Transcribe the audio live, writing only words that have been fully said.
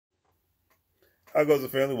How goes the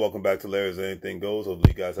family? Welcome back to Larry's Anything Goes.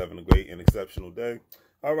 Hopefully you guys having a great and exceptional day.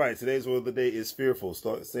 All right, today's word of the day is fearful.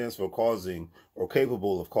 Stands for causing or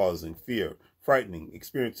capable of causing fear, frightening,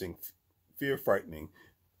 experiencing fear, frightening,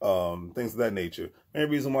 things of that nature. Main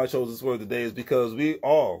reason why I chose this word today is because we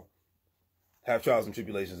all have trials and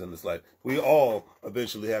tribulations in this life. We all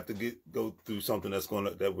eventually have to go through something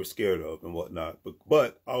that we're scared of and whatnot.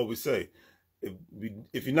 But I always say,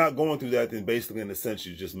 if you're not going through that, then basically, in a sense,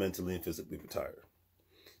 you're just mentally and physically retired.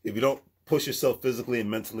 If you don't push yourself physically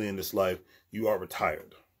and mentally in this life, you are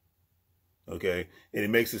retired. Okay? And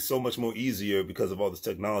it makes it so much more easier because of all this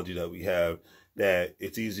technology that we have, that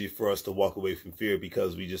it's easier for us to walk away from fear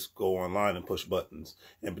because we just go online and push buttons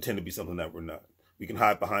and pretend to be something that we're not. We can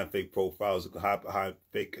hide behind fake profiles. We can hide behind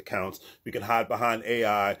fake accounts. We can hide behind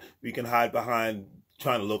AI. We can hide behind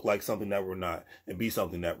trying to look like something that we're not and be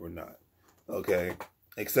something that we're not. Okay?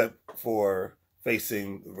 Except for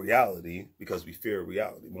facing reality, because we fear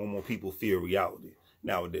reality. More and more people fear reality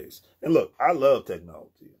nowadays. And look, I love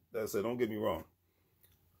technology. That's it. Don't get me wrong.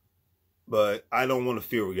 But I don't want to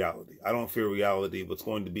fear reality. I don't fear reality. What's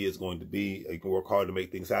going to be is going to be. You can work hard to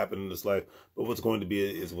make things happen in this life, but what's going to be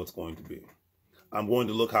is what's going to be. I'm going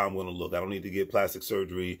to look how I'm going to look. I don't need to get plastic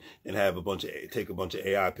surgery and have take a bunch of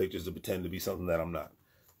AI pictures to pretend to be something that I'm not.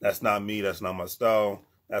 That's not me. That's not my style.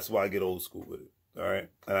 That's why I get old school with it. All right.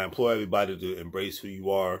 And I implore everybody to embrace who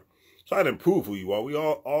you are. Try to improve who you are. We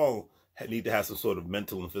all need to have some sort of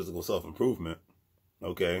mental and physical self-improvement.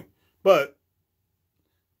 Okay. But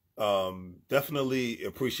definitely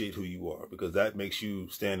appreciate who you are, because that makes you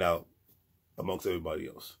stand out amongst everybody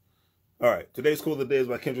else. All right, today's quote of the day is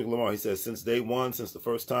by Kendrick Lamar. He says, since day one, since the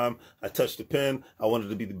first time I touched the pen, I wanted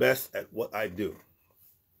to be the best at what I do.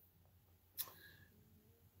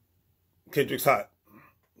 Kendrick's hot.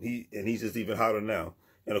 He's just even hotter now.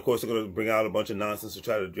 And of course, they're going to bring out a bunch of nonsense to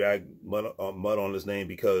try to drag mud on his name,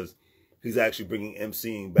 because he's actually bringing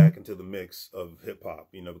MCing back into the mix of hip hop,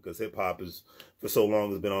 you know, because hip hop is, for so long,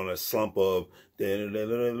 has been on a slump of,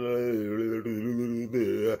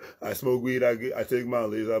 I smoke weed, I take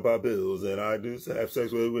Molly's, I buy pills, and I do have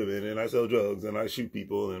sex with women, and I sell drugs, and I shoot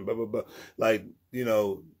people, and blah, blah, blah. Like, you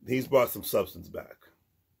know, he's brought some substance back,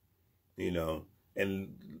 you know, and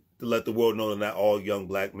to let the world know that not all young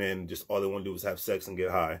black men, just all they want to do is have sex and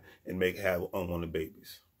get high and have unwanted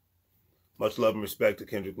babies. Much love and respect to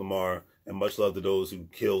Kendrick Lamar, and much love to those who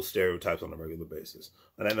kill stereotypes on a regular basis.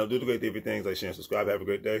 And I know, do the great things, like, share, and subscribe. Have a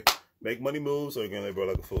great day. Make money moves, or you're going to live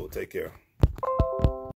like a fool. Take care.